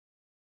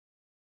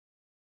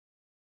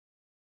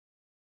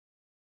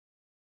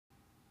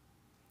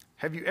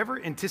Have you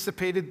ever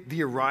anticipated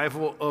the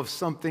arrival of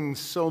something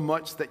so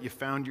much that you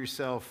found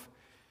yourself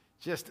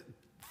just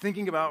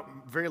thinking about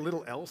very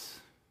little else?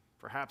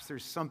 Perhaps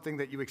there's something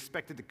that you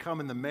expected to come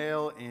in the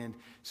mail, and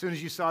as soon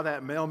as you saw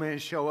that mailman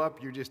show up,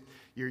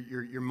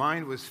 your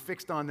mind was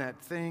fixed on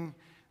that thing.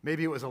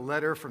 Maybe it was a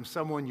letter from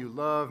someone you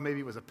love.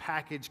 Maybe it was a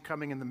package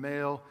coming in the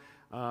mail.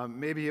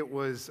 Maybe it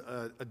was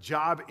a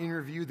job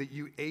interview that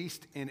you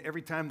aced, and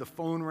every time the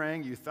phone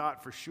rang, you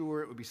thought for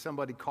sure it would be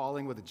somebody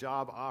calling with a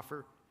job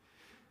offer.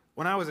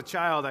 When I was a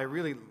child, I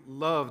really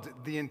loved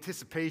the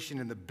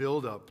anticipation and the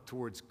buildup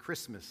towards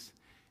Christmas,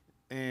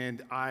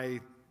 and I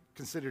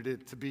considered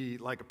it to be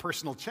like a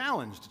personal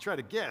challenge to try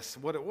to guess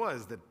what it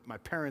was that my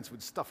parents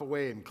would stuff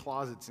away in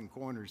closets and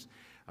corners,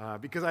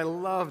 because I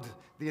loved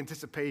the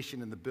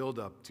anticipation and the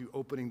buildup to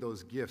opening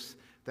those gifts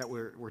that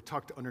were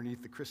tucked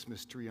underneath the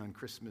Christmas tree on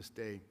Christmas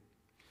Day.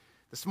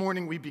 This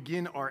morning, we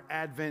begin our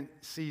Advent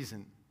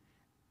season.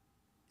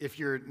 If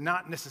you're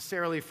not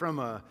necessarily from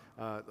a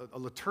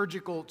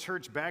liturgical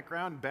church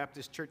background,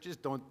 Baptist churches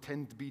don't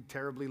tend to be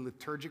terribly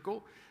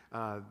liturgical.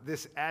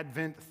 This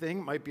Advent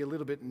thing might be a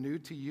little bit new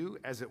to you,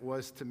 as it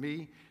was to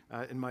me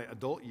in my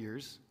adult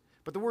years.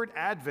 But the word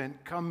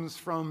Advent comes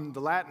from the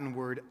Latin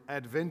word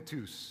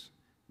adventus,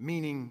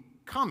 meaning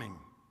coming.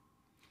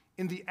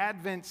 In the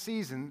Advent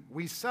season,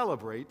 we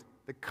celebrate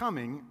the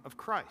coming of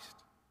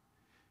Christ.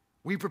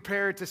 We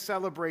prepare to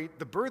celebrate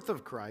the birth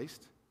of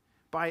Christ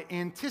by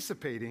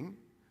anticipating,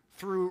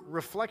 through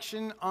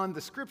reflection on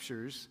the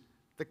Scriptures,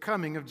 the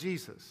coming of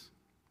Jesus.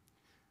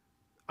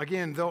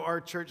 Again, though our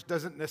church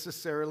doesn't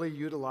necessarily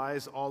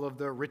utilize all of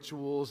the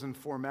rituals and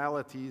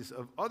formalities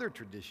of other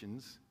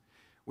traditions,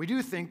 we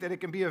do think that it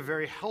can be a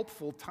very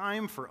helpful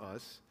time for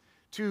us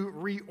to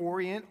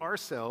reorient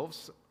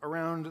ourselves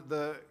around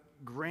the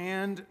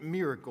grand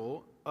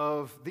miracle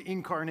of the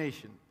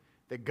incarnation,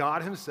 that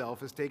God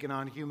himself has taken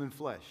on human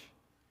flesh.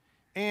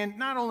 And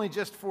not only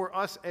just for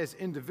us as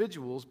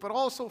individuals, but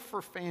also for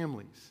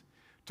families,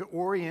 to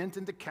orient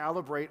and to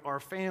calibrate our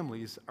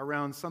families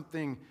around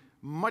something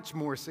much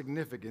more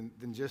significant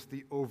than just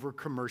the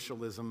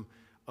over-commercialism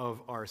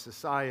of our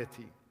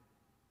society.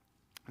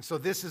 And so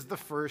this is the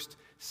first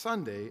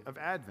Sunday of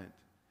Advent.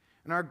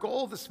 And our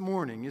goal this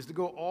morning is to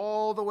go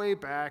all the way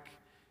back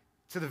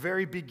to the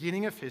very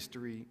beginning of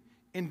history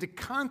and to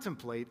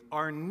contemplate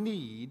our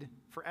need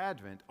for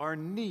Advent, our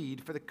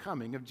need for the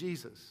coming of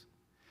Jesus.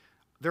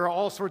 There are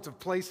all sorts of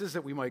places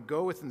that we might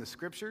go within the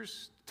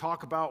Scriptures,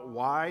 talk about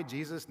why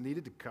Jesus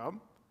needed to come.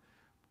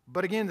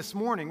 But again, this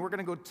morning, we're going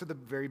to go to the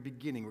very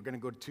beginning. We're going to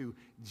go to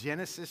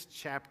Genesis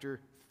chapter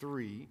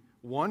 3,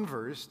 one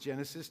verse,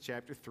 Genesis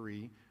chapter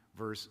 3,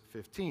 verse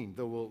 15,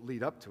 though we'll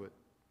lead up to it.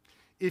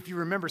 If you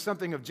remember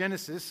something of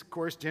Genesis, of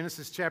course,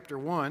 Genesis chapter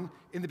 1,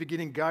 in the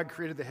beginning, God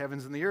created the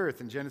heavens and the earth.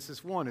 And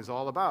Genesis 1 is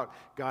all about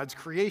God's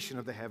creation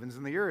of the heavens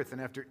and the earth.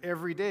 And after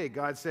every day,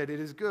 God said,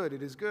 it is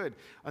good,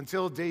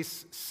 until day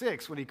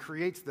 6, when he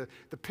creates the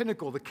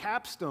pinnacle, the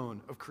capstone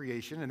of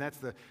creation, and that's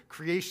the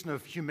creation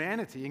of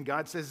humanity. And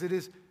God says, it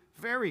is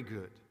very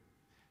good.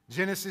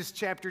 Genesis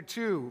chapter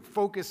 2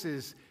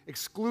 focuses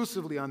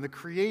exclusively on the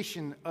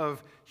creation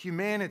of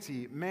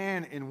humanity,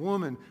 man and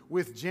woman,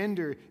 with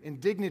gender and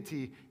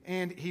dignity,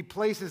 and he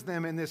places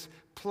them in this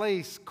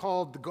place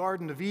called the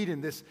Garden of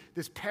Eden, this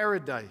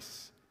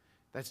paradise.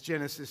 That's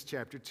Genesis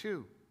chapter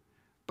 2.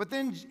 But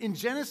then in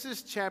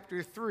Genesis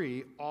chapter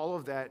 3, all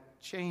of that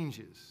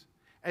changes,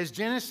 as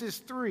Genesis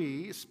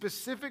 3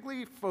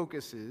 specifically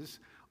focuses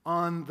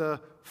on the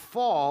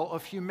fall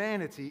of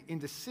humanity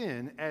into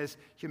sin as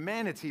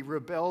humanity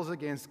rebels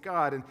against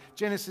God. And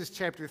Genesis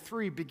chapter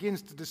 3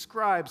 begins to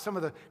describe some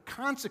of the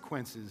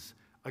consequences,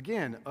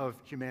 again,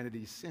 of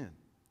humanity's sin.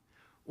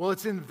 Well,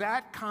 it's in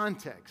that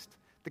context,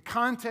 the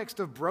context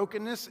of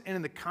brokenness and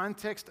in the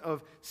context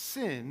of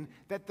sin,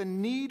 that the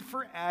need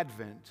for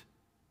Advent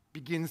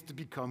begins to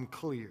become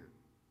clear.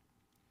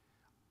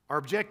 Our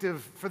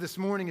objective for this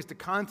morning is to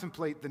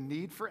contemplate the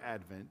need for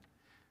Advent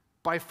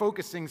by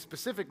focusing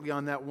specifically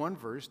on that one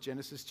verse,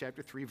 Genesis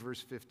chapter 3,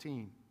 verse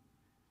 15.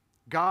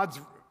 God's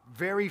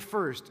very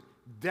first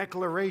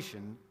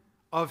declaration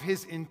of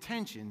his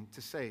intention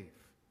to save.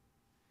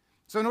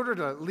 So in order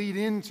to lead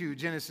into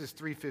Genesis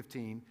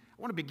 3:15,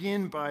 I want to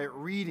begin by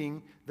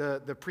reading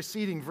the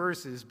preceding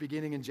verses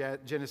beginning in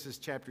Genesis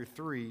chapter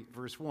 3,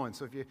 verse 1.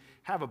 So if you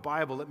have a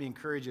Bible, let me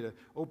encourage you to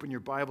open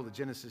your Bible to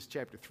Genesis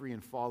chapter 3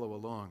 and follow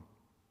along.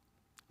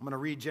 I'm going to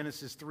read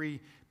Genesis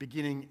 3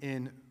 beginning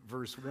in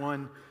verse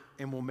 1,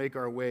 and we'll make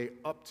our way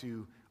up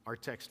to our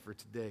text for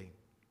today.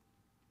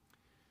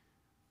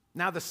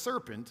 Now the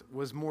serpent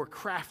was more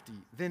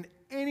crafty than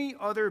any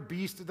other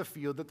beast of the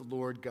field that the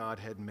Lord God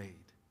had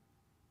made.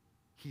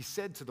 He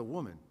said to the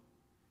woman,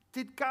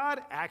 "Did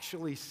God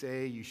actually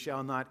say, 'You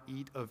shall not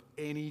eat of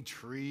any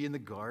tree in the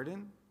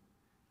garden'?"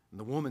 And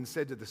the woman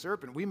said to the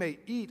serpent, "We may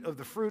eat of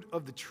the fruit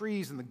of the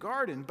trees in the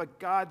garden, but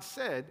God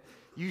said,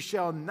 'You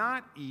shall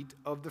not eat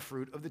of the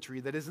fruit of the tree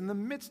that is in the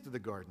midst of the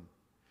garden.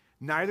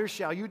 Neither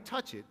shall you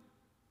touch it,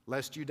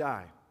 lest you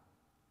die.'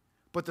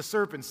 But the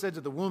serpent said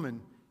to the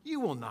woman,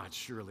 'You will not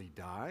surely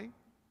die.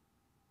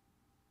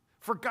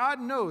 For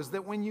God knows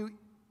that when you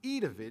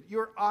eat of it,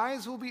 your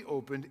eyes will be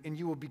opened and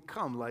you will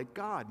become like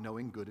God,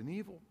 knowing good and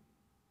evil.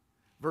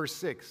 Verse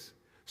 6,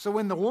 so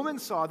when the woman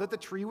saw that the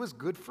tree was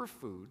good for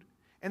food,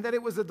 and that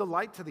it was a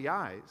delight to the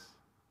eyes,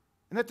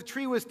 and that the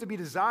tree was to be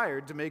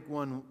desired to make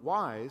one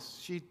wise,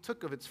 she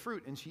took of its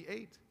fruit and she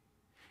ate.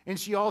 And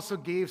she also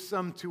gave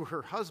some to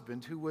her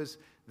husband who was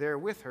there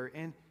with her,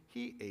 and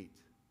he ate.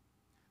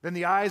 Then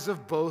the eyes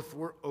of both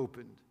were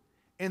opened,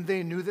 and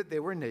they knew that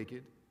they were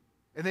naked,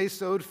 and they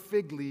sewed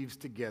fig leaves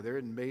together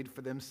and made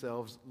for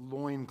themselves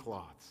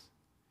loincloths.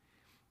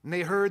 And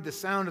they heard the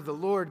sound of the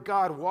Lord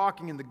God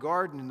walking in the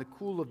garden in the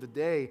cool of the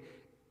day,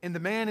 and the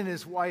man and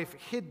his wife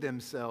hid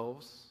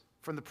themselves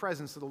from the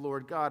presence of the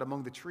Lord God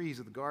among the trees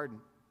of the garden.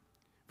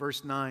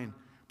 Verse 9,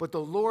 but the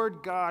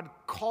Lord God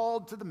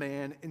called to the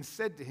man and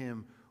said to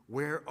him,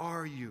 where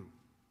are you?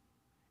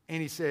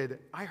 And he said,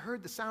 I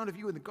heard the sound of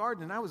you in the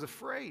garden, and I was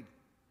afraid,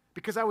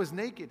 because I was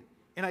naked,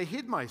 and I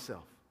hid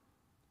myself.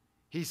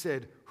 He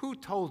said, who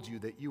told you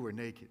that you were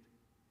naked?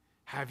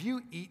 Have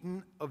you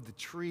eaten of the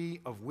tree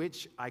of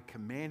which I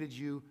commanded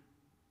you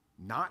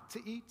not to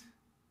eat?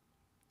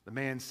 The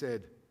man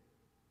said,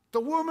 the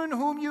woman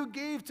whom you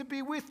gave to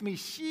be with me,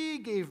 she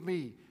gave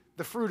me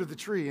the fruit of the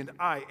tree, and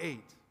I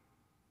ate.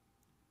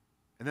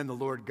 And then the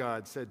Lord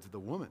God said to the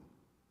woman,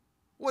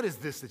 what is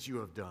this that you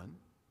have done?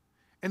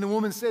 And the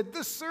woman said,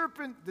 the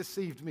serpent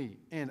deceived me,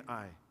 and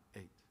I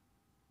ate.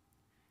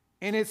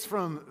 And it's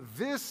from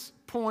this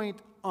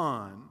point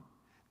on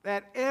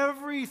that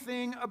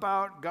everything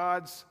about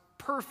God's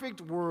perfect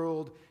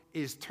world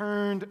is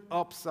turned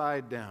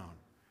upside down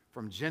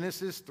from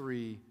Genesis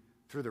 3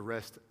 through the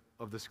rest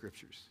of the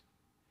scriptures.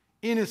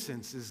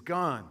 Innocence is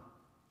gone.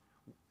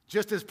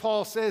 Just as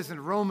Paul says in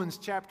Romans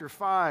chapter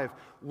 5,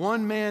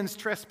 one man's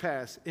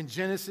trespass, in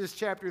Genesis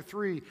chapter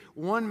 3,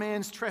 one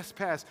man's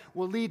trespass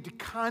will lead to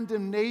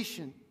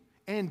condemnation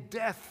and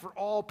death for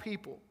all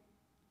people.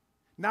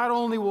 Not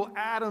only will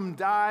Adam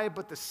die,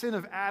 but the sin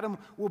of Adam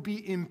will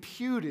be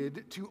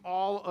imputed to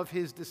all of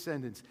his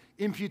descendants.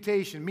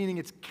 Imputation, meaning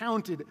it's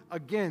counted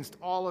against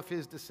all of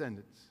his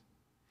descendants.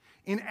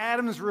 In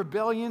Adam's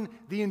rebellion,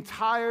 the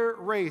entire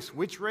race,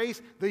 which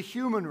race? The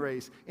human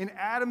race. In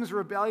Adam's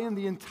rebellion,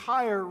 the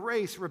entire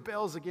race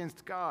rebels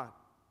against God.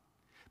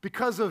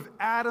 Because of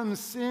Adam's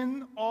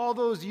sin all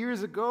those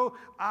years ago,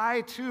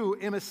 I too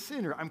am a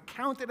sinner. I'm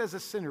counted as a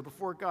sinner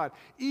before God,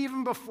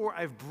 even before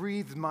I've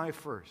breathed my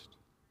first.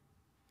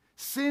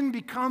 Sin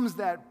becomes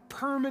that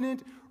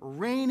permanent,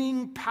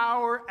 reigning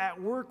power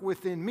at work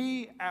within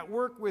me, at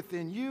work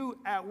within you,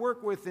 at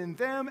work within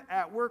them,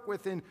 at work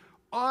within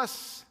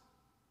us.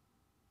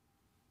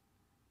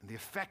 And the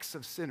effects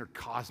of sin are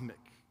cosmic,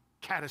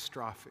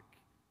 catastrophic.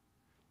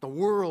 The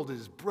world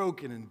is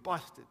broken and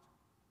busted.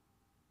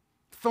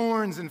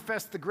 Thorns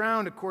infest the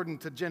ground, according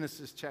to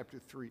Genesis chapter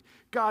 3.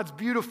 God's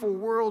beautiful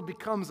world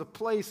becomes a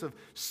place of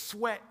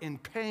sweat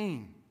and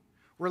pain.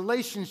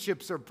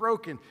 Relationships are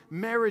broken.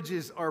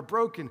 Marriages are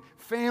broken.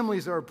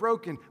 Families are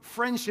broken.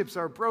 Friendships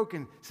are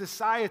broken.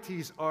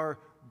 Societies are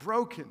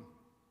broken.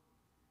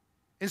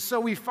 And so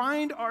we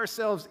find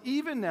ourselves,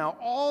 even now,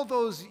 all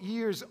those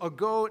years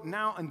ago,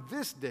 now on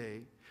this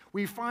day,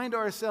 we find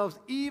ourselves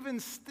even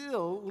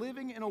still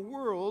living in a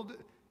world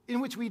in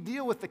which we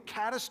deal with the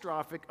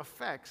catastrophic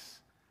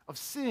effects of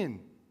sin,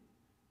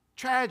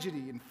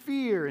 tragedy and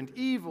fear and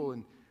evil,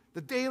 and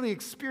the daily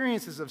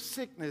experiences of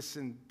sickness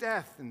and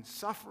death and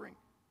suffering.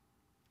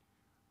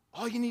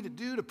 All you need to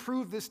do to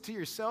prove this to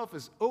yourself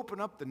is open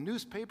up the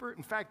newspaper.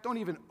 In fact, don't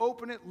even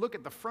open it. Look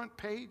at the front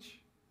page.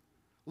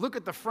 Look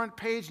at the front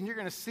page, and you're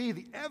going to see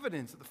the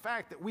evidence of the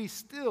fact that we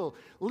still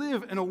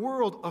live in a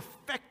world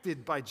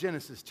affected by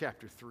Genesis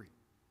chapter 3.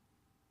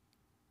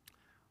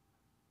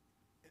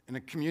 In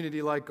a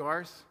community like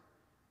ours,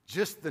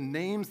 just the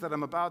names that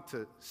I'm about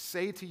to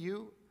say to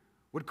you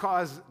would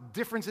cause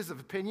differences of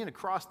opinion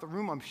across the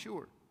room, I'm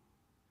sure.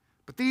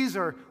 But these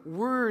are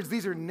words,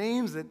 these are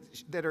names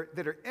that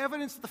are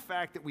evidence of the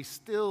fact that we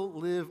still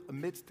live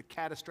amidst the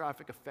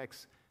catastrophic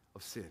effects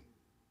of sin.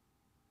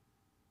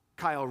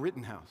 Kyle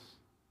Rittenhouse,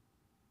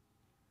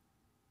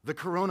 the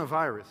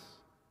coronavirus,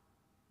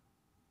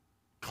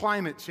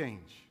 climate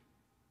change,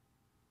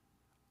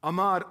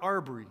 Ahmaud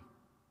Arbery,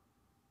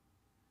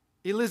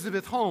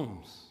 Elizabeth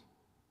Holmes,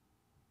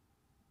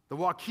 the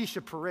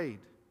Waukesha Parade,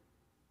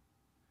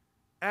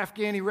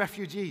 Afghani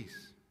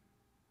refugees.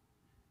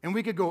 And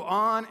we could go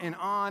on and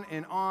on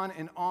and on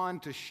and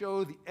on to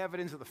show the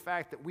evidence of the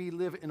fact that we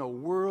live in a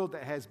world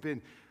that has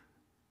been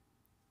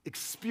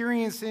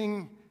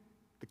experiencing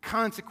the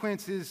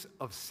consequences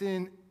of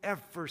sin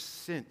ever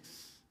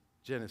since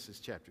Genesis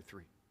chapter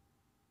 3.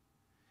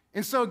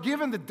 And so,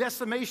 given the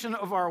decimation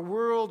of our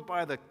world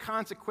by the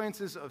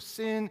consequences of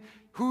sin,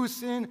 whose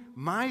sin?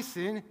 My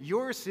sin,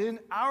 your sin,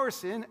 our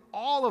sin,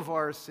 all of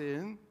our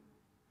sin,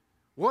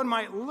 one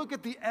might look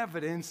at the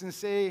evidence and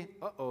say,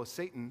 uh-oh,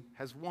 Satan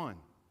has won.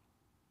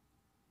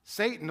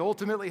 Satan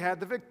ultimately had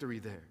the victory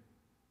there.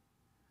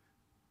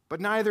 But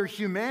neither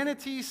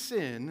humanity's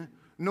sin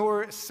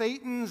nor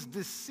Satan's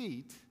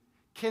deceit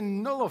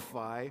can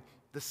nullify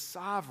the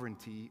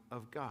sovereignty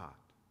of God.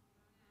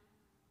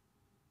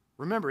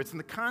 Remember, it's in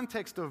the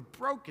context of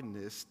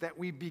brokenness that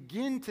we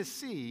begin to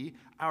see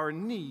our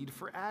need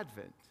for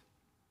Advent.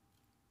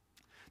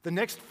 The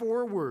next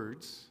 4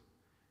 words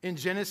in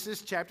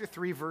Genesis chapter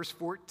 3, verse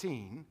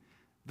 14,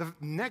 the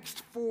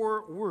next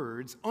 4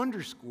 words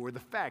underscore the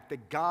fact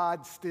that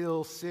God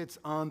still sits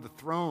on the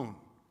throne,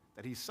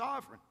 that he's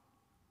sovereign.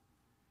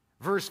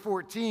 Verse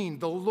 14,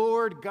 the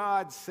Lord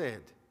God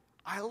said,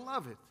 I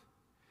love it.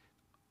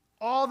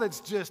 All that's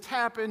just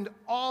happened,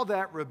 all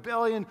that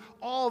rebellion,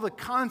 all the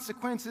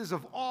consequences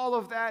of all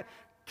of that,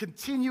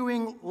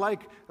 continuing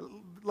like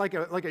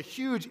a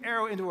huge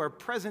arrow into our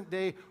present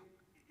day.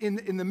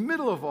 In the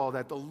middle of all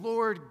that, the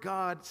Lord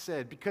God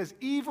said, because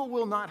evil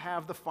will not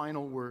have the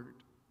final word.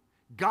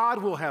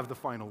 God will have the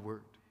final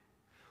word.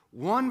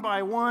 One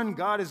by one,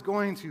 God is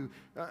going to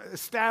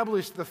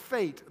establish the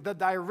fate, the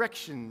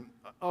direction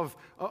of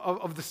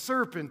the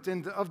serpent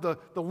and of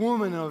the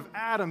woman of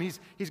Adam.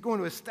 He's going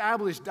to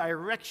establish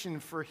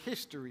direction for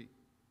history.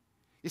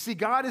 You see,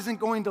 God isn't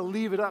going to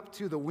leave it up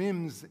to the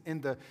whims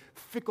and the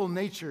fickle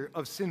nature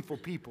of sinful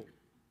people.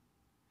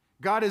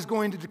 God is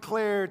going to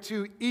declare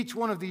to each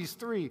one of these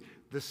 3,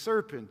 the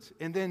serpent,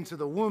 and then to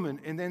the woman,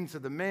 and then to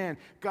the man,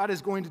 God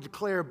is going to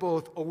declare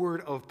both a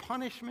word of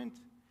punishment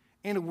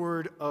and a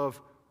word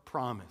of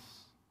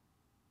promise.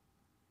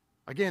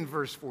 Again,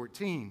 verse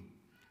 14,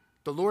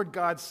 the Lord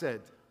God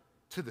said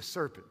to the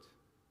serpent,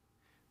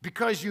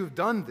 because you've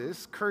done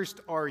this,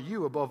 cursed are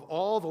you above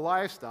all the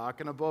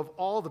livestock and above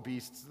all the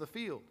beasts of the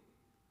field.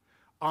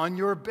 On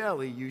your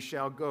belly you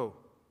shall go,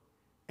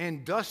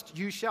 and dust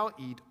you shall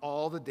eat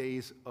all the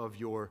days of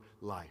your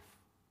life.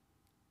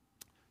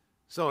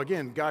 So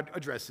again, God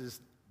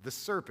addresses the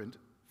serpent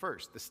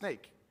first, the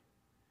snake.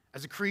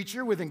 As a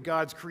creature within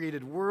God's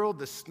created world,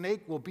 the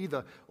snake will be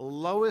the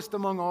lowest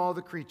among all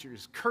the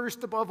creatures,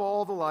 cursed above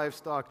all the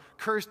livestock,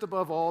 cursed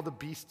above all the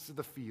beasts of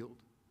the field.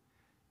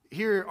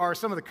 Here are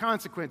some of the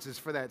consequences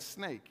for that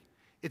snake.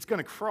 It's going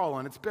to crawl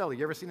on its belly.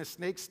 You ever seen a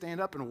snake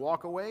stand up and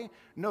walk away?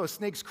 No,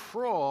 snakes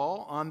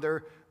crawl on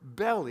their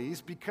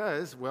bellies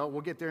because, well, we'll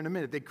get there in a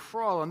minute. They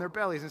crawl on their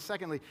bellies. And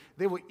secondly,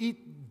 they will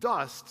eat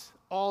dust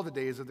all the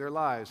days of their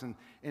lives. And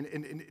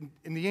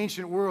in the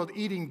ancient world,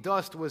 eating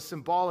dust was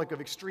symbolic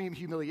of extreme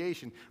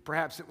humiliation.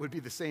 Perhaps it would be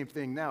the same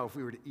thing now if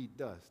we were to eat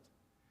dust.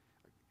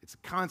 It's a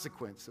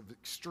consequence of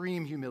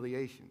extreme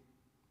humiliation.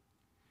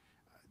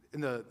 In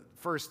the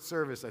first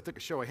service, I took a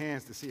show of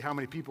hands to see how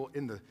many people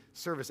in the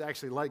service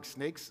actually like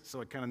snakes,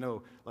 so I kind of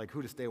know like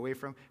who to stay away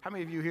from. How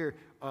many of you here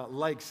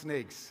like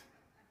snakes?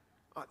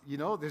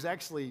 There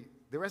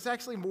was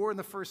actually more in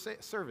the first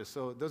service.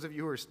 So those of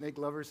you who are snake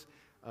lovers,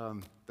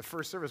 the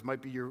first service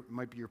might be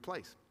your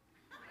place.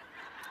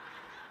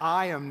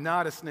 I am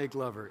not a snake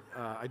lover.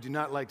 I do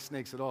not like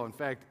snakes at all. In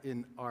fact,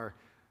 in our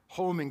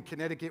home in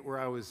Connecticut, where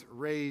I was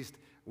raised,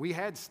 we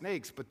had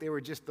snakes, but they were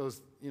just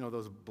those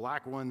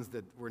black ones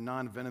that were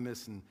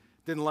non-venomous, and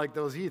didn't like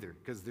those either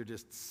because they're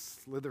just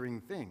slithering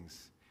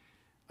things.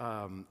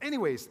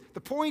 Anyways,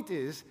 the point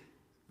is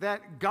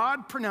that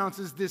God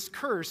pronounces this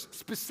curse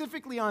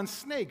specifically on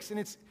snakes, and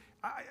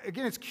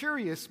it's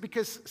curious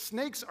because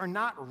snakes are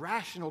not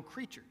rational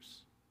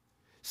creatures.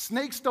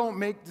 Snakes don't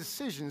make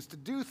decisions to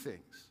do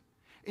things.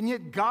 And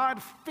yet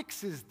God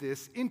fixes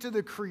this into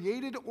the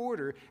created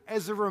order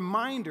as a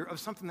reminder of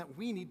something that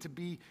we need to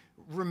be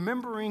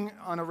remembering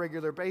on a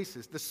regular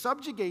basis. The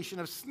subjugation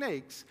of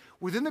snakes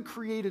within the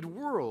created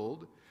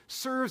world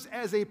serves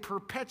as a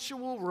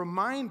perpetual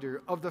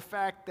reminder of the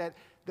fact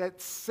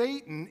that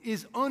Satan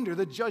is under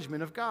the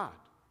judgment of God.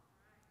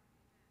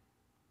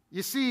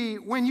 You see,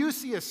 when you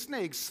see a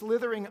snake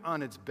slithering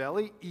on its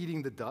belly,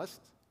 eating the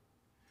dust,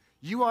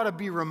 you ought to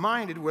be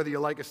reminded, whether you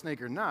like a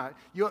snake or not,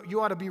 you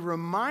ought to be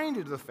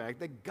reminded of the fact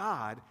that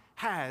God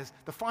has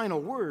the final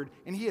word,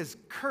 and he has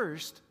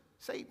cursed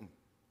Satan.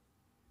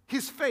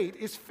 His fate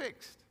is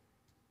fixed.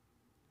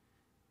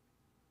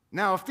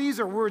 Now, if these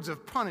are words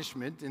of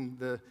punishment in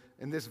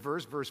this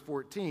verse, verse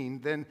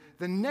 14, then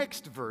the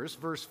next verse,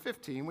 verse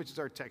 15, which is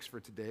our text for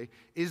today,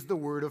 is the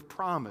word of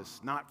promise,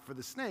 not for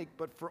the snake,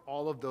 but for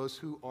all of those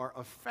who are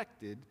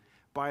affected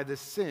by the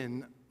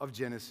sin of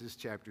Genesis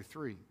chapter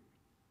 3.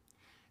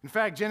 In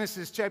fact,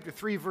 Genesis chapter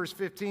 3, verse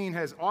 15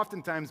 has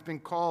oftentimes been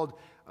called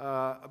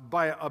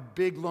by a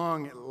big,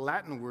 long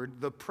Latin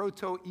word, the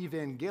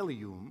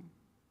proto-evangelium.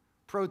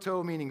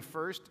 Proto meaning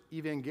first,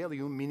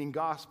 evangelium meaning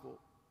gospel.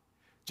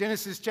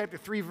 Genesis chapter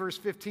 3, verse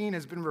 15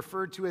 has been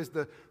referred to as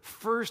the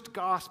first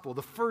gospel,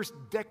 the first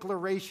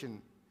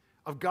declaration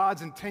of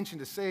God's intention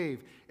to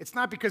save. It's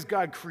not because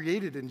God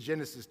created in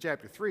Genesis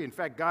chapter 3. In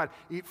fact, God,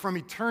 from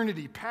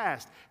eternity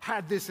past,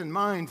 had this in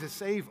mind to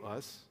save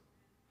us.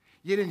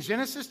 Yet in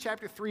Genesis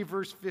chapter 3,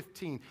 verse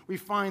 15, we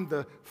find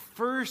the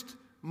first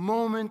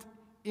moment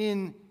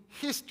in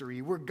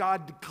history where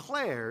God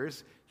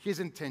declares his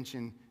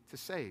intention to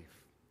save.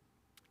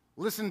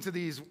 Listen to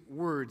these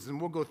words, and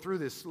we'll go through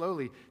this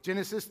slowly.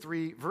 Genesis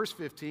 3, verse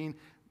 15,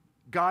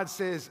 God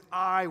says,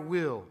 I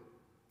will.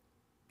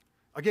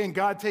 Again,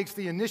 God takes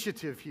the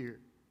initiative here.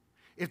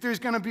 If there's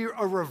going to be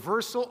a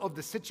reversal of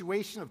the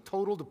situation of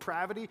total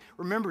depravity,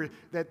 remember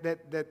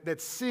that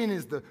sin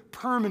is the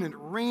permanent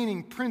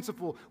reigning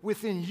principle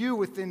within you,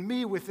 within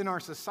me, within our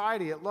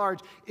society at large.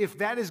 If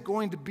that is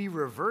going to be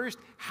reversed,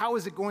 how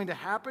is it going to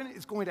happen?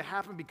 It's going to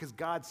happen because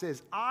God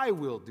says, I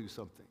will do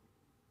something.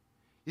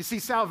 You see,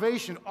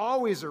 salvation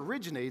always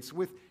originates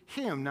with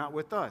Him, not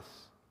with us.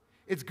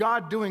 It's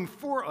God doing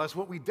for us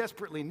what we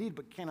desperately need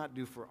but cannot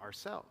do for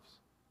ourselves.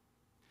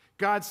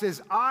 God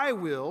says, I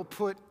will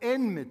put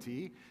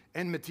enmity.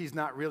 Enmity is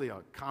not really a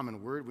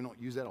common word. We don't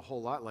use that a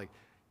whole lot. Like,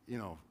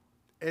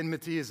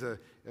 enmity is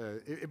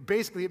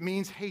basically it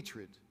means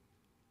hatred.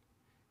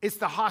 It's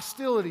the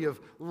hostility of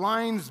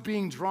lines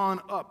being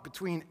drawn up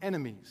between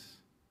enemies.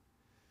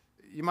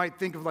 You might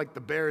think of like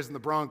the Bears and the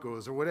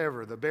Broncos or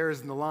whatever, the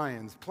Bears and the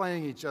Lions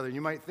playing each other.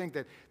 You might think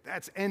that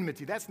that's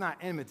enmity. That's not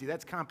enmity.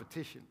 That's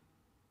competition.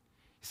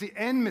 You see,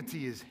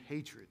 enmity is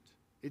hatred.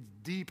 It's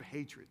deep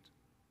hatred.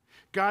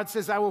 God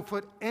says, I will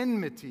put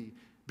enmity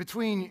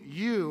between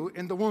you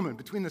and the woman,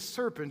 between the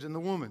serpent and the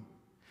woman,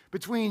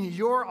 between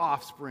your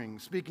offspring,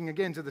 speaking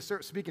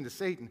to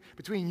Satan,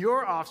 between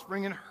your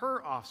offspring and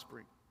her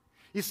offspring.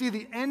 You see,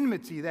 the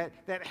enmity,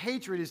 that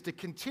hatred is to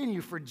continue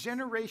for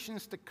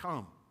generations to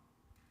come.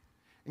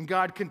 And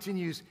God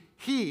continues,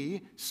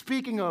 He,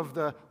 speaking of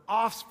the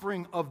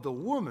offspring of the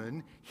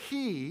woman,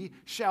 He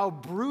shall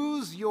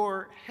bruise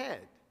your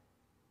head.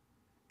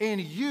 And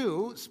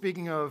you,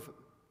 speaking of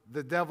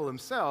the devil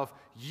himself,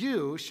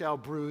 you shall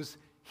bruise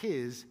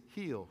his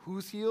heel.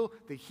 Whose heel?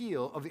 The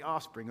heel of the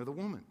offspring of the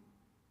woman.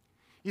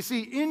 You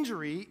see,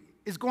 injury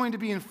is going to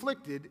be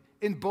inflicted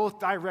in both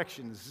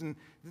directions. And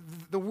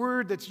the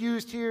word that's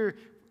used here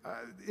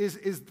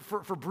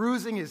for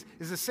bruising is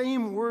the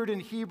same word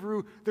in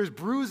Hebrew. There's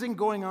bruising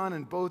going on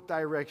in both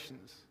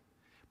directions.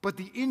 But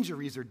the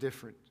injuries are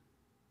different.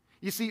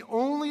 You see,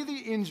 only the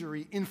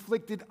injury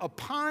inflicted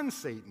upon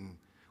Satan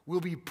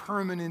will be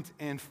permanent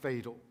and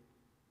fatal.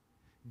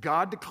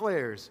 God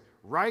declares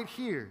right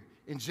here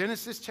in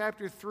Genesis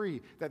chapter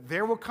 3 that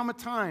there will come a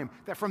time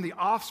that from the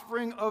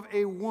offspring of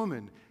a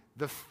woman,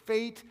 the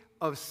fate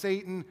of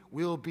Satan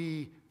will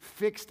be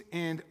fixed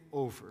and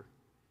over.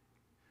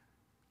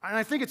 And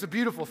I think it's a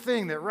beautiful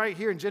thing that right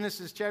here in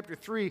Genesis chapter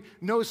 3,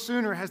 no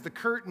sooner has the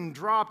curtain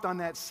dropped on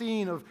that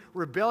scene of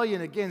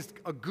rebellion against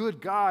a good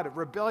God, of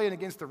rebellion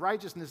against the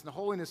righteousness and the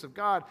holiness of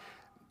God.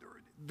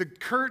 The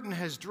curtain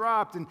has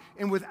dropped, and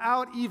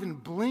without even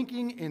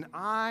blinking an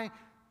eye,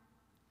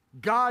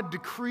 God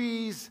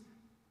decrees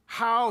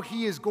how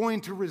He is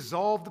going to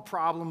resolve the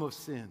problem of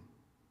sin.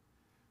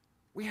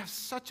 We have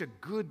such a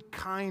good,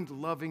 kind,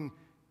 loving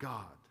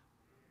God.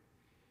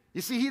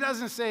 You see, He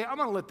doesn't say, I'm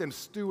going to let them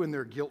stew in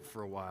their guilt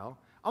for a while.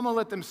 I'm going to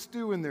let them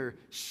stew in their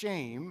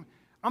shame.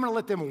 I'm going to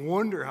let them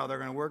wonder how they're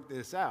going to work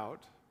this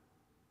out.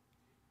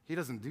 He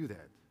doesn't do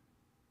that.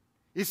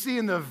 You see,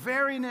 in the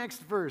very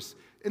next verse,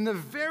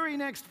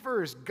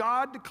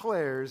 God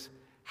declares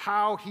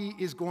how He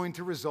is going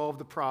to resolve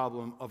the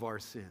problem of our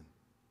sin.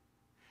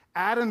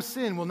 Adam's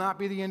sin will not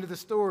be the end of the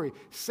story.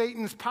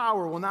 Satan's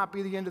power will not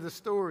be the end of the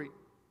story.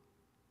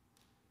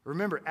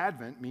 Remember,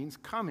 Advent means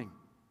coming.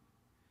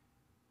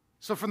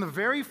 So from the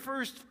very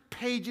first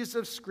pages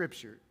of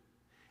Scripture,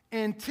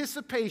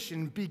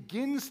 anticipation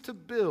begins to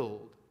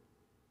build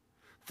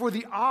for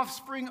the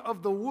offspring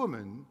of the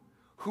woman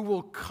who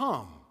will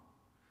come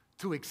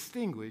to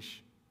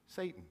extinguish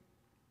Satan.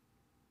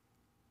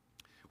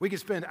 We could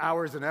spend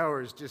hours and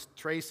hours just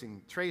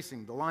tracing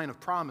the line of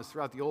promise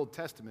throughout the Old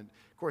Testament.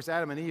 Of course,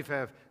 Adam and Eve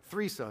have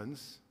 3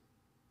 sons,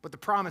 but the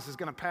promise is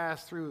going to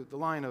pass through the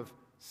line of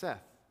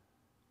Seth.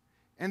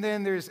 And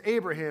then there's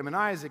Abraham and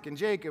Isaac and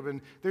Jacob,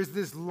 and there's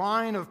this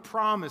line of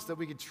promise that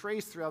we could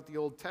trace throughout the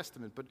Old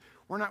Testament, but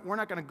we're not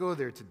going to go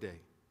there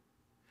today.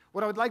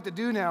 What I would like to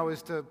do now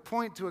is to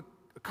point to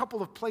a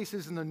couple of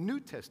places in the New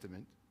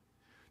Testament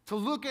to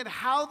look at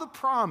how the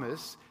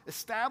promise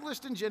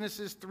established in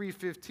Genesis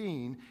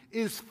 3:15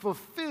 is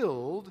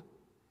fulfilled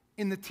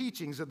in the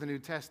teachings of the New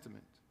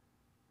Testament.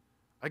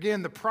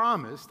 Again, the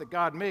promise that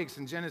God makes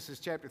in Genesis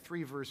chapter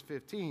 3, verse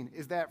 15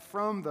 is that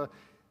from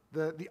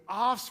the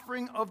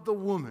offspring of the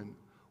woman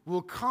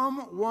will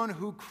come one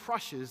who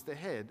crushes the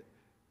head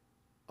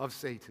of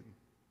Satan.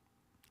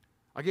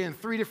 Again,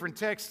 3 different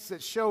texts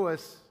that show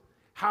us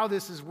how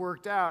this is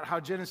worked out, how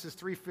Genesis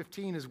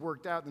 3:15 is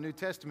worked out in the New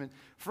Testament.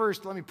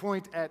 First, let me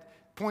point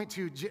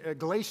to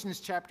Galatians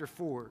chapter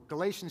 4.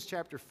 Galatians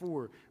chapter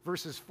 4,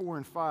 verses 4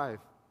 and 5.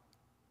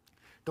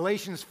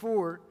 Galatians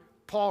 4,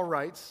 Paul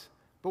writes,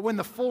 "But when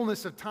the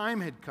fullness of time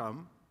had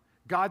come,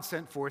 God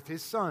sent forth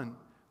His Son,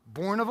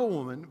 born of a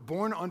woman,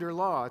 born under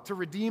law, to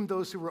redeem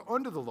those who were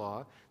under the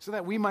law, so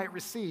that we might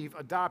receive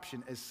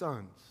adoption as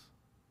sons."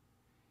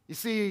 You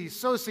see,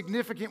 so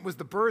significant was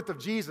the birth of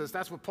Jesus.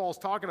 That's what Paul's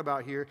talking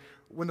about here.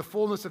 When the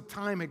fullness of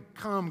time had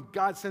come,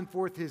 God sent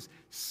forth His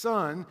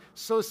Son.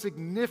 So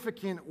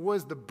significant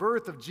was the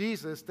birth of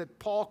Jesus that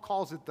Paul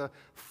calls it the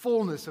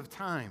fullness of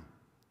time.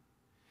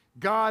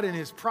 God in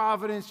His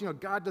providence,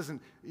 God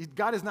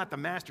is not the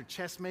master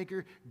chess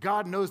maker.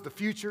 God knows the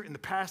future and the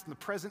past and the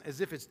present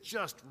as if it's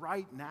just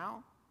right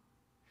now.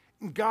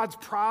 In God's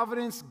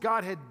providence,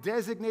 God had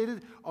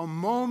designated a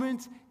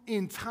moment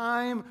in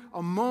time,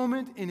 a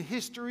moment in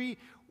history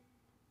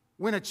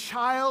when a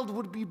child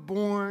would be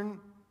born,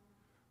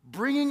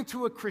 bringing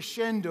to a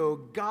crescendo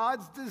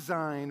God's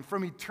design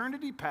from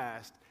eternity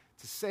past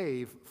to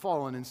save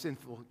fallen and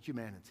sinful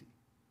humanity.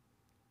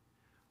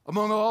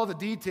 Among all the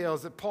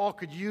details that Paul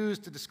could use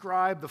to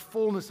describe the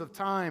fullness of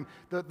time,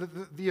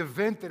 the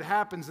event that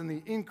happens in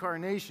the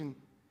incarnation,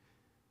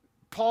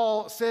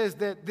 Paul says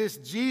that this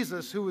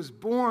Jesus who was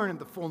born in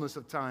the fullness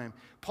of time,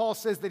 Paul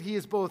says that he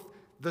is both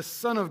the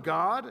Son of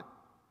God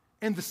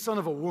and the Son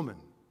of a woman.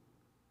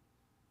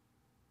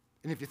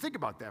 And if you think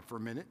about that for a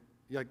minute,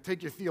 you like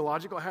take your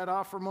theological hat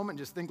off for a moment and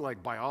just think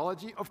like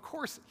biology. Of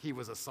course he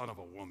was a son of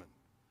a woman.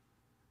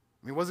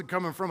 I mean, he wasn't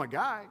coming from a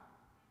guy.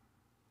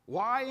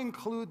 Why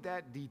include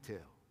that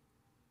detail?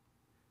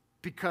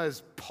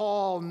 Because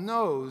Paul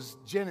knows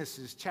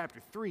Genesis chapter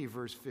 3,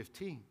 verse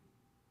 15.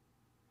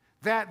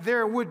 That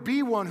there would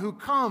be one who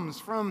comes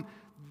from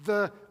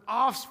the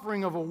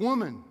offspring of a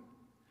woman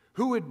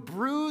who would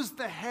bruise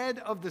the head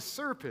of the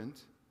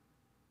serpent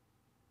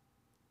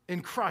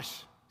and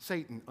crush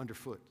Satan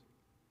underfoot.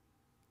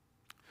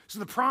 So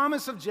the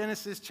promise of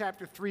Genesis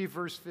chapter 3,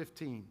 verse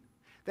 15,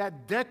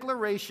 that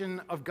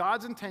declaration of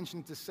God's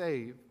intention to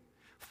save,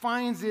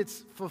 finds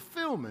its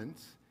fulfillment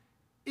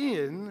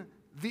in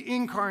the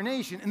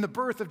incarnation, in the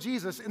birth of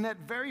Jesus, in that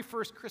very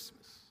first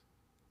Christmas.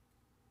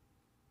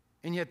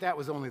 And yet that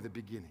was only the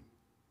beginning.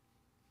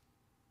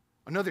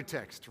 Another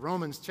text,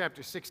 Romans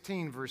chapter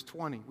 16, verse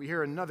 20. We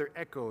hear another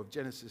echo of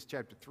Genesis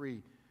chapter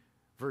 3,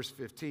 verse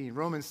 15.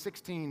 Romans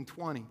 16,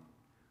 20.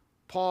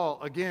 Paul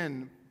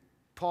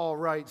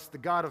writes, the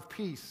God of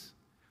peace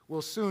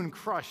will soon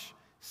crush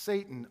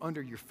Satan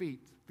under your feet.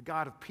 The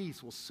God of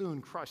peace will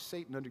soon crush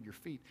Satan under your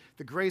feet.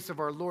 The grace of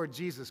our Lord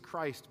Jesus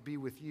Christ be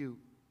with you.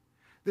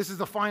 This is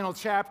the final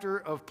chapter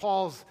of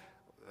Paul's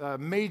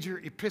major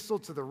epistle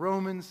to the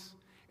Romans.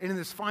 And in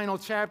this final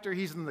chapter,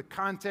 he's in the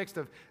context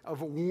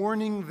of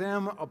warning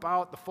them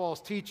about the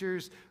false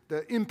teachers,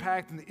 the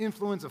impact and the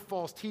influence of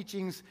false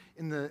teachings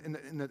in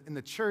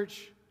the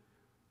church.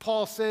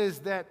 Paul says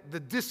that the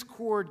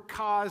discord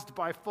caused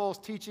by false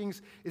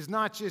teachings is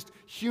not just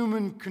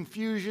human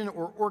confusion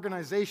or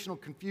organizational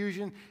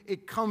confusion.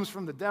 It comes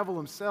from the devil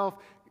himself.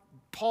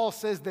 Paul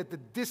says that the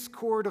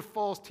discord of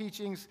false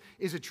teachings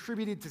is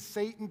attributed to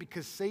Satan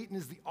because Satan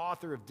is the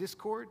author of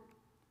discord,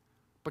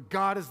 but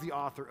God is the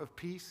author of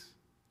peace.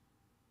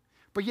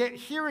 But yet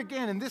here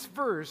again in this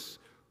verse,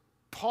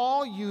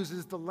 Paul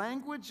uses the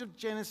language of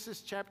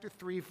Genesis chapter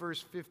 3,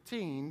 verse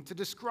 15 to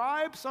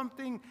describe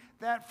something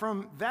that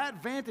from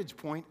that vantage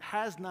point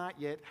has not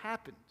yet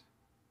happened.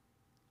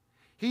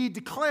 He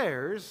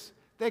declares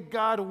that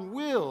God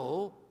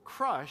will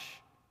crush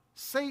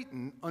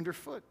Satan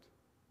underfoot.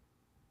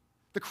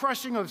 The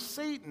crushing of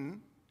Satan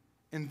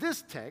in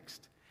this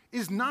text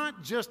is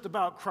not just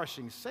about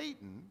crushing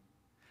Satan,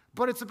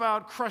 but it's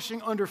about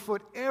crushing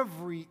underfoot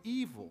every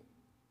evil.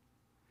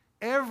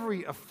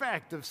 Every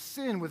effect of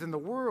sin within the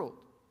world,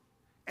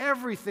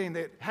 everything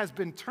that has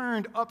been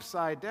turned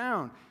upside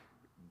down.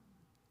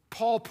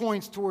 Paul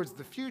points towards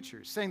the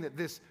future, saying that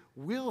this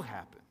will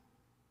happen.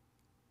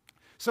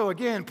 So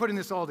again, putting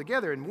this all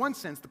together, in one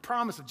sense, the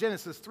promise of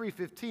Genesis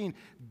 3:15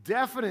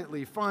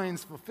 definitely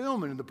finds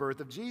fulfillment in the birth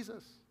of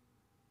Jesus.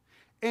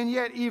 And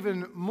yet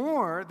even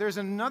more, there's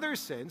another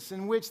sense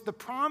in which the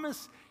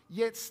promise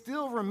yet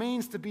still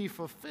remains to be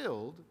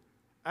fulfilled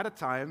at a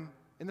time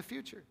in the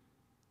future.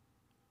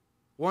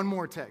 One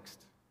more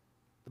text,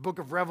 the book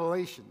of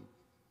Revelation,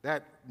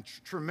 that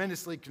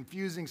tremendously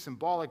confusing,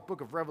 symbolic book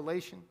of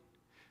Revelation.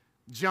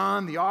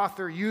 John, the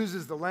author,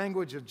 uses the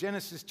language of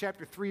Genesis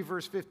chapter 3,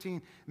 verse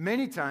 15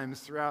 many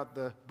times throughout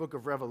the book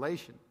of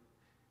Revelation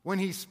when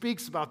he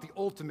speaks about the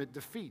ultimate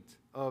defeat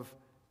of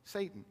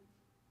Satan.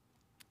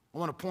 I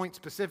want to point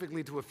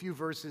specifically to a few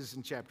verses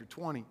in chapter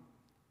 20.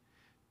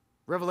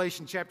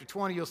 Revelation chapter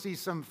 20, you'll see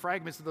some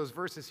fragments of those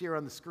verses here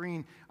on the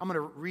screen. I'm going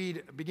to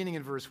read beginning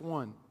in verse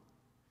 1.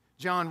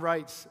 John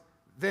writes,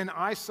 "Then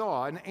I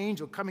saw an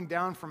angel coming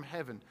down from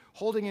heaven,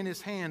 holding in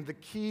his hand the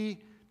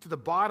key to the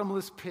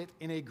bottomless pit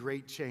in a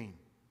great chain.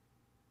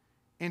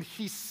 And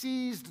he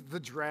seized the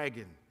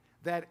dragon,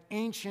 that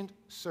ancient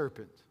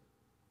serpent."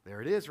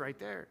 There it is right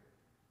there.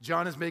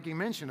 John is making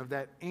mention of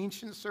that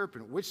ancient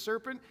serpent. Which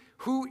serpent?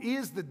 Who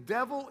is the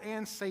devil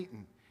and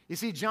Satan. You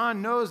see,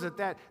 John knows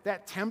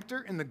that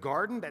tempter in the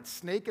garden, that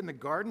snake in the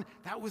garden,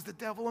 that was the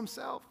devil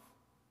himself.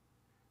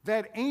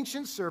 That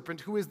ancient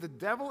serpent who is the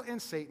devil and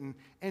Satan,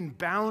 and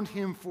bound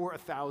him for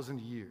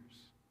 1,000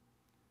 years.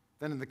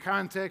 Then in the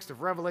context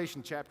of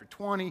Revelation chapter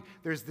 20,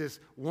 there's this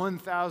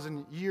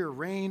 1,000-year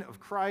reign of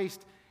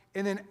Christ.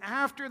 And then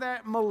after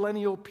that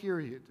millennial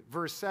period,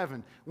 verse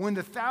 7, when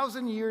the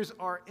 1,000 years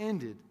are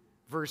ended,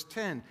 verse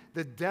 10,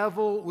 the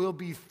devil will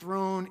be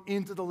thrown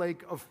into the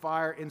lake of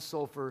fire and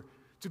sulfur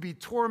to be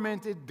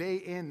tormented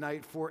day and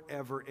night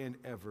forever and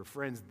ever.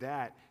 Friends,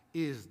 that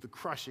is the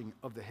crushing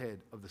of the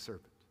head of the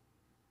serpent.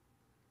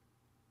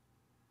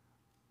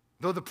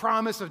 Though the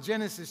promise of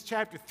Genesis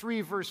chapter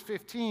 3, verse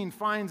 15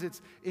 finds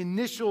its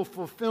initial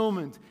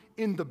fulfillment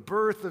in the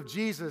birth of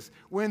Jesus,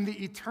 when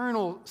the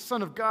eternal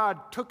Son of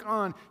God took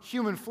on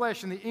human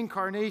flesh in the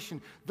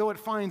incarnation, though it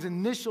finds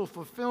initial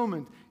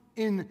fulfillment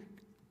in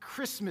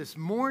Christmas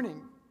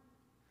morning,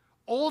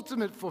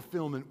 ultimate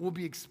fulfillment will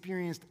be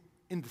experienced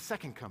in the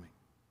second coming.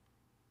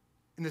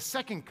 In the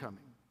second coming.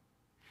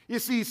 You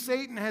see,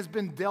 Satan has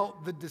been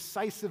dealt the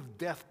decisive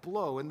death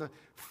blow in the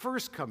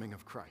first coming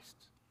of Christ,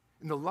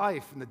 in the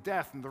life and the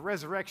death and the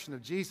resurrection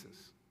of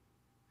Jesus.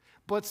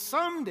 But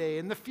someday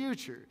in the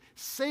future,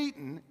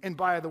 Satan, and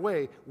by the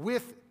way,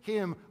 with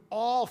him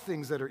all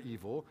things that are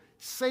evil,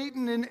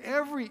 Satan and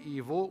every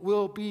evil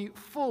will be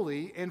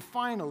fully and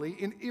finally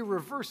and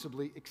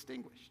irreversibly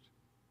extinguished.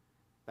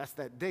 That's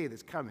that day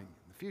that's coming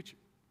in the future.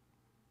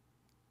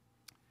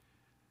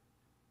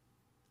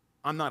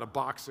 I'm not a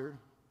boxer.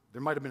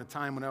 There might have been a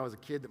time when I was a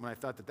kid that when I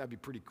thought that that'd be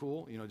pretty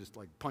cool, just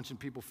like punching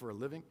people for a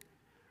living.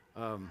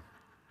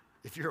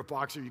 If you're a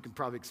boxer, you can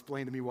probably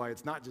explain to me why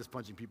it's not just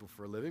punching people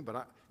for a living.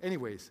 But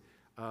anyways,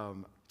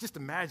 just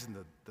imagine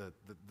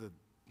the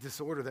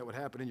disorder that would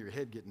happen in your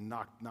head getting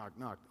knocked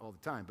all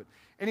the time. But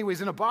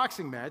anyways, in a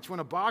boxing match, when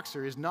a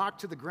boxer is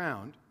knocked to the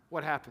ground,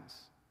 what happens?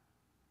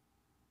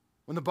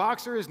 When the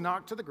boxer is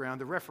knocked to the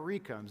ground, the referee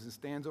comes and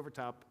stands over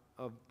top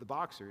of the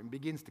boxer and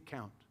begins to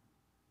count.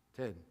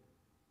 10,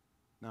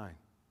 9.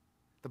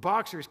 The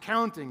boxer is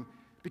counting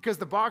because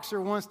the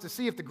boxer wants to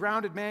see if the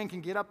grounded man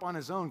can get up on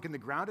his own. Can the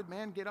grounded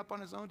man get up on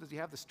his own? Does he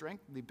have the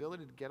strength and the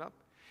ability to get up?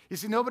 You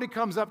see, nobody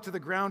comes up to the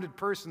grounded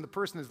person. The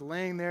person is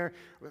laying there.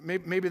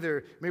 Maybe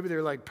they're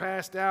like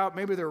passed out.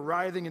 Maybe they're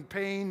writhing in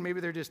pain. Maybe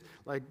they're just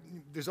like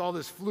there's all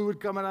this fluid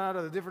coming out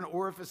of the different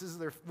orifices.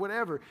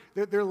 Whatever.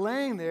 They're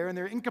laying there and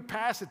they're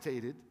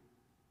incapacitated.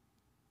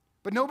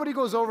 But nobody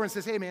goes over and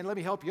says, "Hey, man, let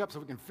me help you up so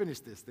we can finish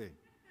this thing."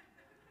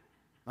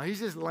 Now, he's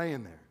just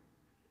laying there.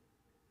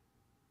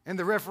 And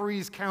the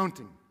referee's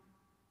counting,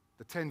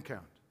 the 10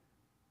 count.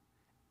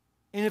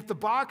 And if the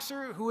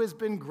boxer who has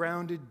been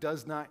grounded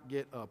does not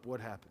get up, what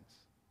happens?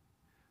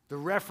 The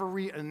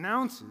referee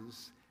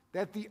announces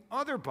that the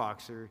other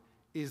boxer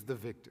is the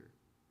victor.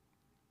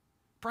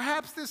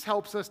 Perhaps this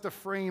helps us to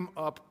frame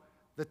up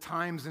the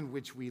times in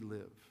which we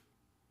live.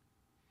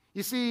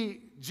 You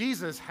see,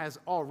 Jesus has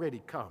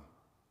already come.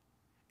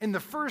 In the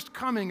first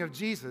coming of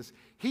Jesus,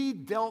 he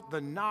dealt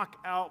the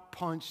knockout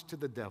punch to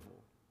the devil.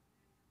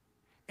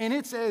 And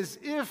it's as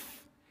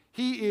if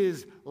he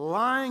is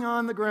lying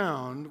on the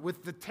ground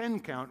with the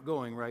 10 count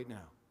going right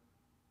now.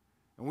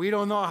 And we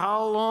don't know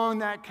how long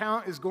that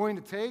count is going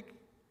to take,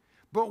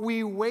 but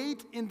we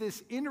wait in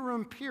this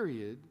interim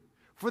period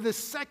for the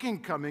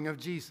second coming of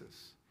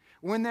Jesus,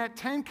 when that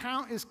 10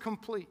 count is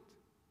complete.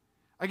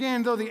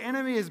 Again, though the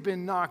enemy has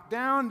been knocked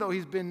down, though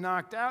he's been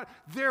knocked out,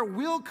 there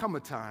will come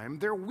a time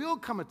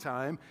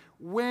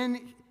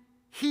when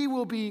he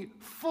will be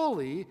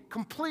fully,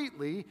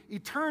 completely,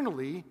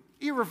 eternally,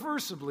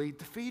 irreversibly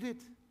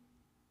defeated.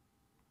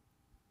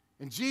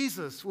 And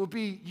Jesus will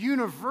be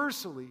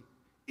universally,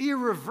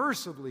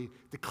 irreversibly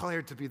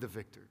declared to be the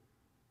victor.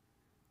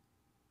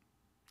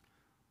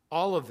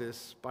 All of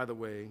this, by the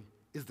way,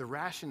 is the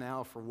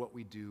rationale for what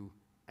we do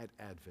at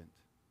Advent.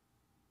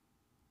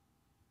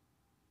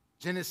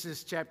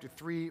 Genesis chapter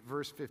 3,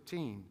 verse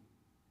 15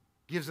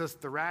 gives us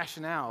the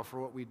rationale for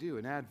what we do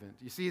in Advent.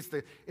 You see, it's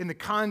in the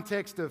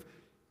context of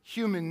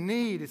human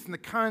need, it's in the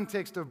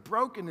context of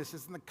brokenness,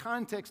 it's in the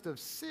context of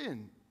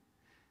sin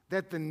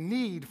that the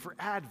need for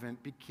Advent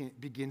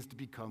begins to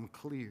become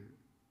clear.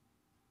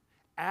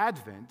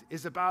 Advent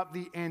is about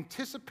the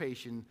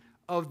anticipation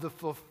of the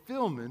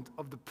fulfillment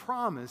of the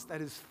promise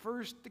that is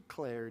first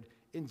declared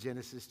in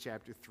Genesis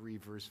chapter 3,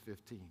 verse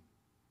 15.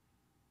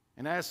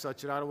 And as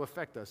such, it ought to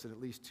affect us in at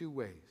least two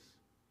ways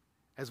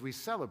as we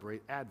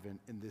celebrate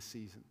Advent in this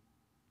season.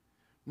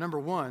 Number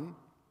one,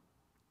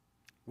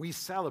 we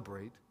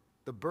celebrate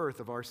the birth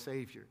of our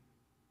Savior.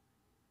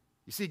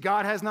 You see,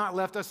 God has not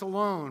left us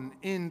alone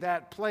in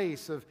that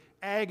place of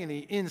agony,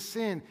 in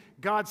sin.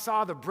 God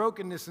saw the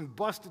brokenness and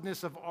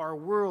bustedness of our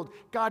world.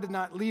 God did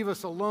not leave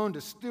us alone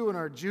to stew in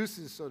our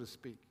juices, so to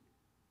speak.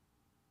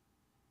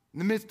 In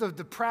the midst of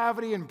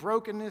depravity and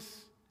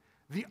brokenness,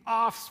 the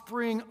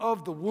offspring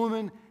of the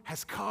woman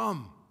has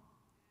come.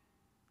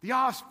 The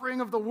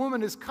offspring of the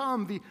woman has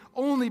come, the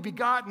only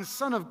begotten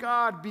Son of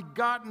God,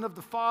 begotten of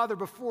the Father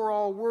before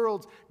all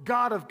worlds,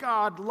 God of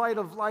God, light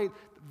of light,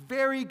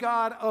 very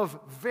God of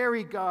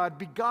very God,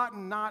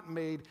 begotten, not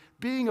made,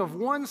 being of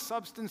one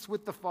substance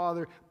with the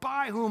Father,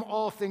 by whom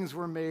all things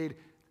were made.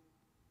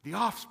 The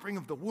offspring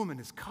of the woman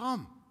has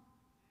come.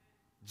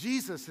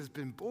 Jesus has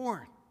been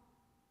born.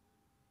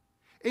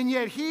 And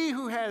yet he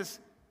who has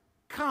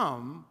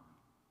come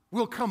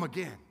will come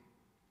again.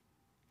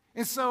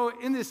 And so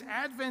in this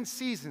Advent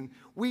season,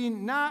 we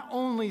not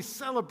only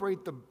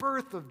celebrate the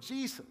birth of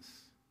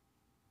Jesus,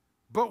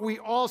 but we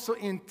also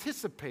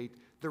anticipate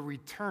the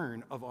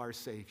return of our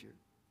Savior.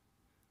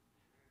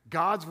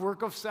 God's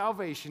work of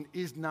salvation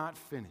is not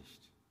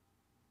finished.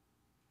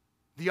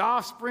 The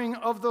offspring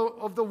of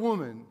the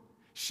woman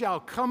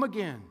shall come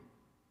again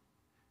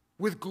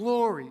with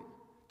glory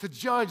to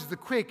judge the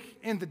quick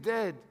and the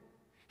dead.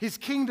 His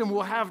kingdom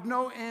will have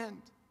no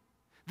end.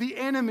 The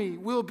enemy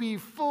will be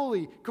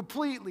fully,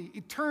 completely,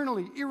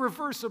 eternally,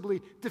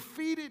 irreversibly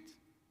defeated.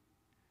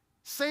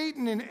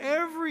 Satan and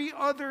every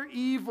other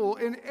evil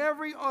and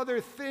every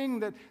other thing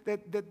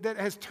that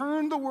has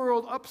turned the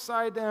world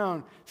upside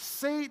down,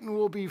 Satan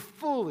will be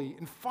fully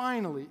and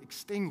finally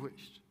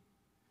extinguished.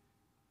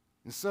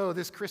 And so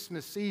this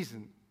Christmas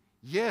season,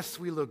 yes,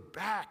 we look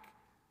back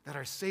that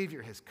our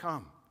Savior has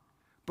come,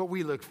 but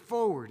we look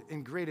forward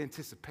in great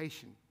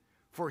anticipation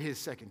for his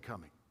second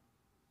coming.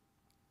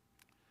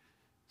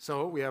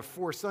 So we have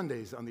 4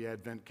 Sundays on the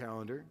Advent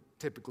calendar,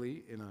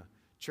 typically in a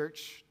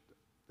church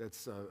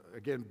that's,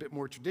 again, a bit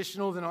more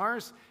traditional than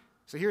ours.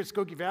 So here at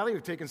Skokie Valley,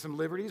 we've taken some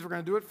liberties. We're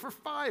going to do it for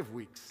 5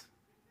 weeks.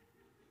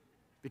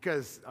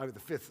 Because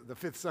the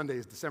fifth Sunday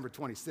is December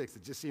 26th.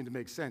 It just seemed to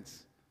make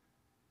sense.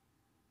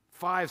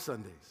 5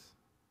 Sundays,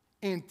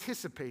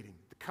 anticipating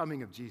the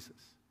coming of Jesus,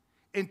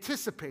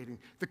 anticipating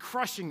the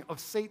crushing of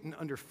Satan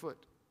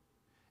underfoot,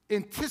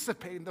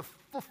 anticipating the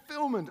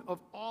fulfillment of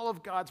all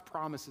of God's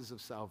promises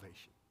of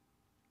salvation.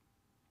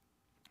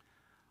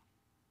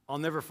 I'll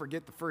never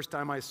forget the first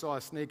time I saw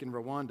a snake in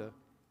Rwanda.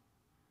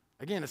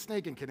 Again, a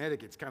snake in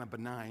Connecticut is kind of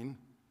benign.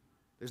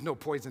 There's no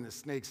poisonous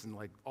snakes in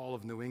like all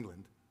of New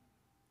England.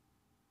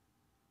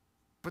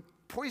 But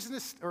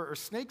poisonous or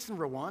snakes in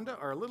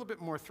Rwanda are a little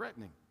bit more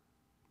threatening.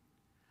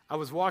 I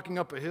was walking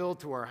up a hill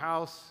to our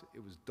house.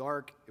 It was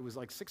dark. It was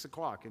like 6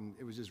 o'clock, and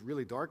it was just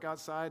really dark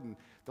outside, and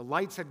the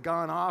lights had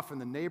gone off in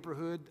the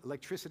neighborhood.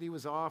 Electricity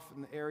was off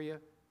in the area.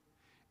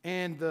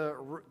 And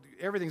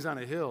everything's on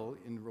a hill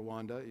in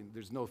Rwanda.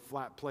 There's no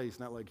flat place,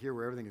 not like here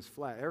where everything is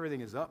flat. Everything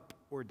is up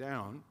or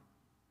down.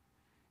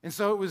 And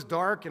so it was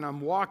dark, and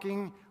I'm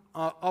walking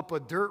up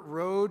a dirt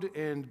road,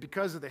 and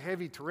because of the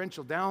heavy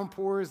torrential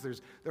downpours, there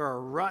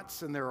are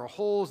ruts, and there are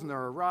holes, and there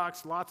are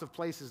rocks, lots of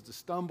places to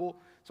stumble.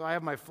 So I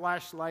have my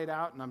flashlight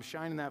out, and I'm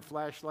shining that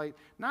flashlight,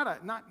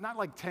 not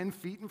like 10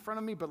 feet in front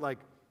of me, but like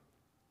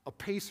a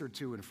pace or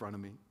 2 in front of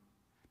me,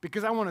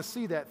 because I want to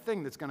see that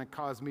thing that's going to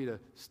cause me to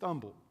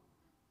stumble.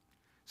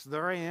 So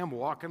there I am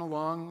walking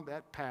along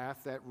that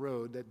path, that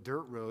road, that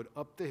dirt road,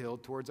 up the hill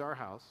towards our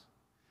house.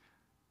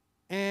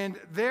 And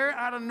there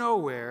out of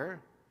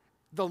nowhere,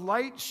 the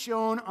light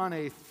shone on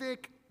a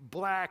thick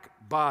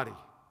black body,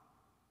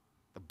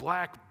 the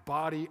black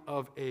body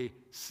of a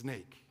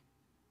snake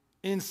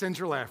in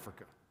Central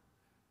Africa.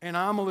 And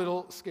I'm a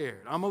little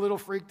scared. I'm a little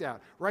freaked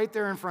out. Right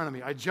there in front of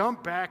me. I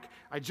jump back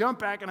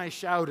and I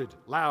shouted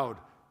loud,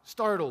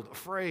 startled,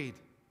 afraid.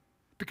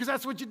 Because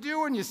that's what you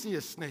do when you see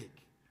a snake.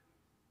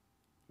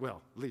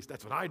 Well, at least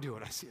that's what I do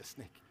when I see a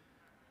snake.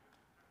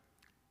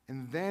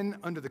 And then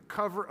under the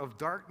cover of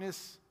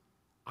darkness,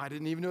 I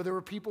didn't even know there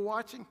were people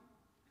watching.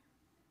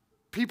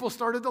 People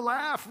started to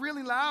laugh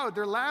really loud.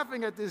 They're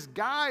laughing at this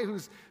guy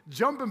who's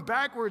jumping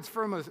backwards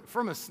from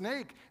a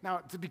snake. Now,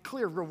 to be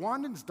clear,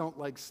 Rwandans don't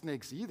like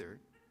snakes either.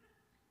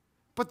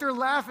 But they're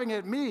laughing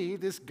at me,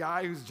 this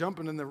guy who's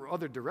jumping in the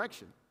other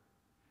direction,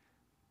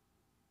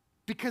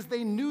 because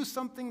they knew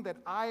something that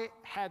I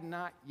had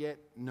not yet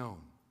known.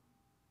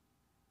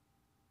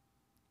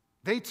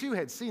 They too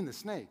had seen the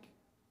snake,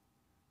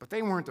 but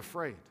they weren't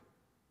afraid.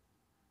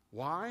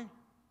 Why?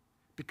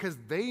 Because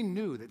they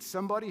knew that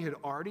somebody had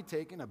already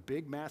taken a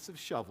big, massive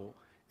shovel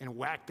and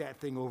whacked that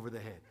thing over the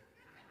head.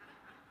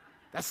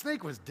 That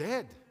snake was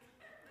dead.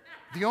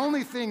 The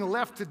only thing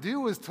left to do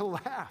was to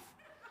laugh.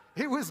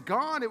 It was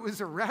gone. It was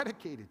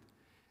eradicated.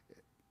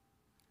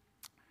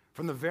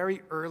 From the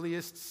very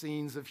earliest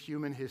scenes of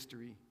human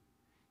history,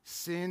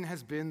 sin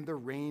has been the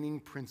reigning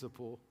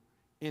principle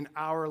in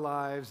our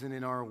lives and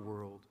in our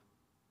world.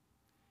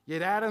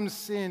 Yet Adam's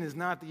sin is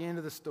not the end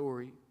of the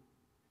story.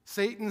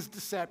 Satan's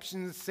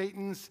deception,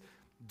 Satan's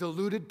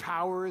deluded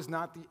power is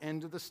not the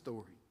end of the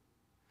story.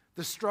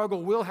 The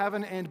struggle will have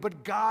an end,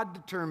 but God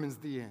determines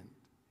the end.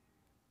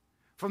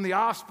 From the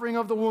offspring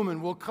of the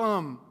woman will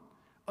come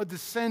a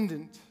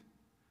descendant,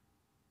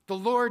 the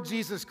Lord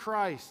Jesus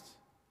Christ,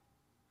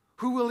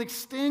 who will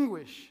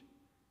extinguish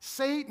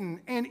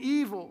Satan and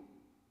evil,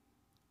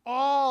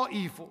 all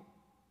evil.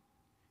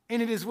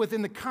 And it is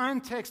within the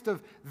context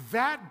of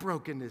that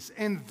brokenness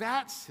and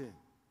that sin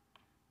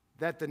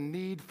that the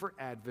need for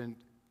Advent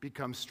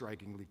becomes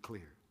strikingly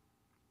clear.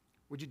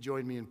 Would you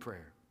join me in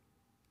prayer?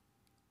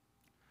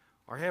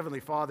 Our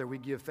Heavenly Father, we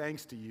give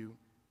thanks to you.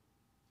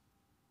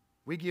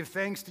 We give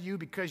thanks to you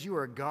because you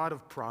are a God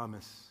of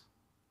promise.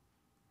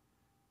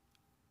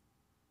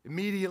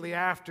 Immediately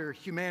after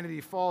humanity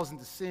falls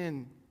into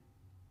sin,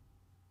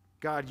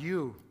 God,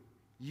 you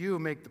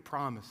make the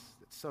promise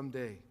that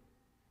someday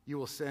you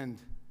will send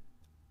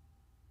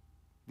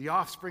the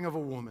offspring of a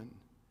woman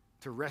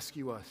to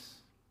rescue us.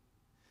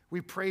 We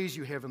praise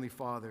you, Heavenly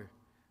Father,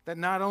 that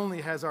not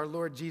only has our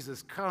Lord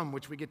Jesus come,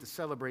 which we get to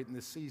celebrate in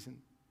this season,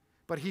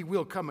 but he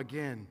will come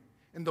again,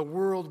 and the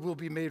world will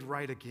be made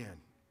right again.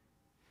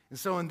 And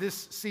so in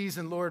this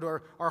season, Lord,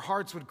 our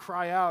hearts would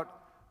cry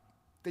out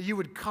that you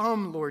would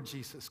come, Lord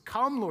Jesus.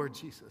 Come, Lord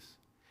Jesus.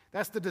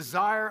 That's the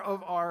desire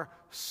of our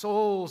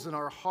souls and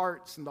our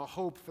hearts and the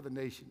hope for the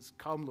nations.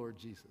 Come, Lord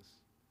Jesus.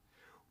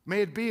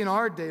 May it be in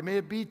our day. May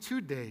it be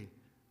today.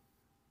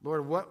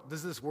 Lord, what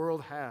does this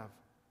world have?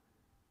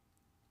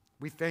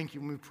 We thank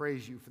you and we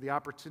praise you for the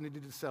opportunity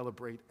to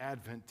celebrate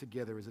Advent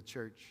together as a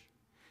church.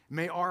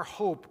 May our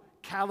hope,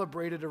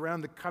 calibrated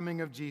around the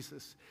coming of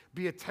Jesus,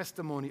 be a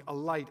testimony, a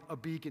light, a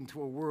beacon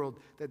to a world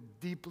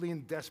that deeply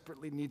and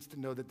desperately needs to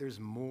know that there's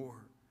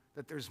more,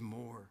 that there's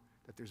more,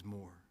 that there's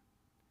more.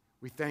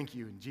 We thank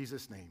you in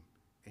Jesus' name.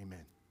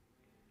 Amen.